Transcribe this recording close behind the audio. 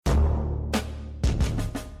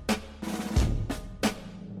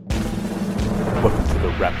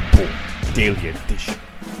Rappaport Daily Edition,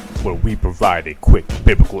 where we provide a quick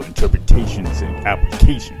biblical interpretations and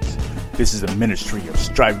applications. This is a ministry of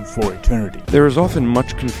striving for eternity. There is often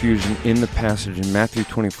much confusion in the passage in Matthew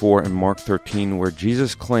 24 and Mark 13 where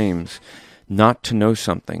Jesus claims not to know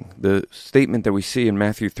something. The statement that we see in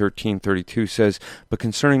Matthew 13:32 says, "But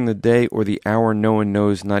concerning the day or the hour no one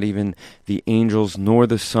knows, not even the angels nor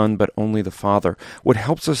the Son, but only the Father." What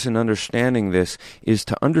helps us in understanding this is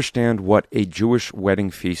to understand what a Jewish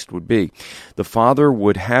wedding feast would be. The Father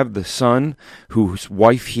would have the Son, whose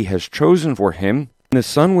wife he has chosen for him, and the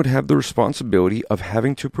Son would have the responsibility of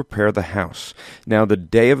having to prepare the house. Now, the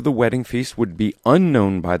day of the wedding feast would be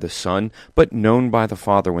unknown by the Son, but known by the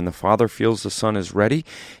Father. When the Father feels the Son is ready,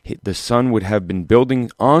 the Son would have been building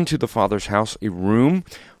onto the Father's house a room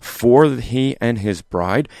for he and his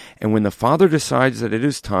bride. And when the Father decides that it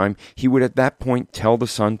is time, he would at that point tell the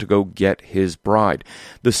Son to go get his bride.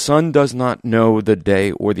 The Son does not know the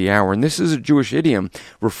day or the hour. And this is a Jewish idiom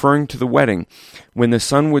referring to the wedding. When the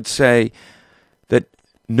Son would say that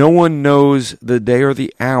no one knows the day or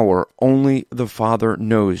the hour, only the Father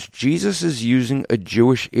knows. Jesus is using a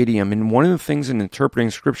Jewish idiom, and one of the things in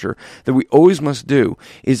interpreting Scripture that we always must do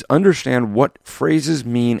is understand what phrases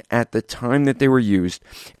mean at the time that they were used,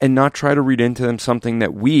 and not try to read into them something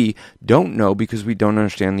that we don't know because we don't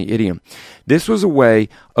understand the idiom. This was a way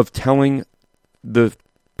of telling the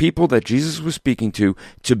people that Jesus was speaking to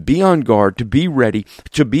be on guard, to be ready,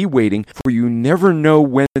 to be waiting, for you never know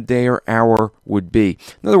when the day or hour would be.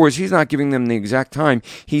 In other words, he's not giving them the exact time.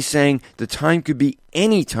 He's saying the time could be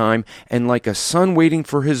any time, and like a son waiting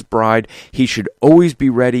for his bride, he should always be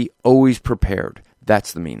ready, always prepared.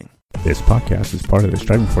 That's the meaning. This podcast is part of the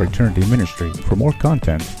Striving for Eternity ministry. For more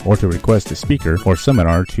content, or to request a speaker or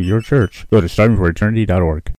seminar to your church, go to strivingforeternity.org.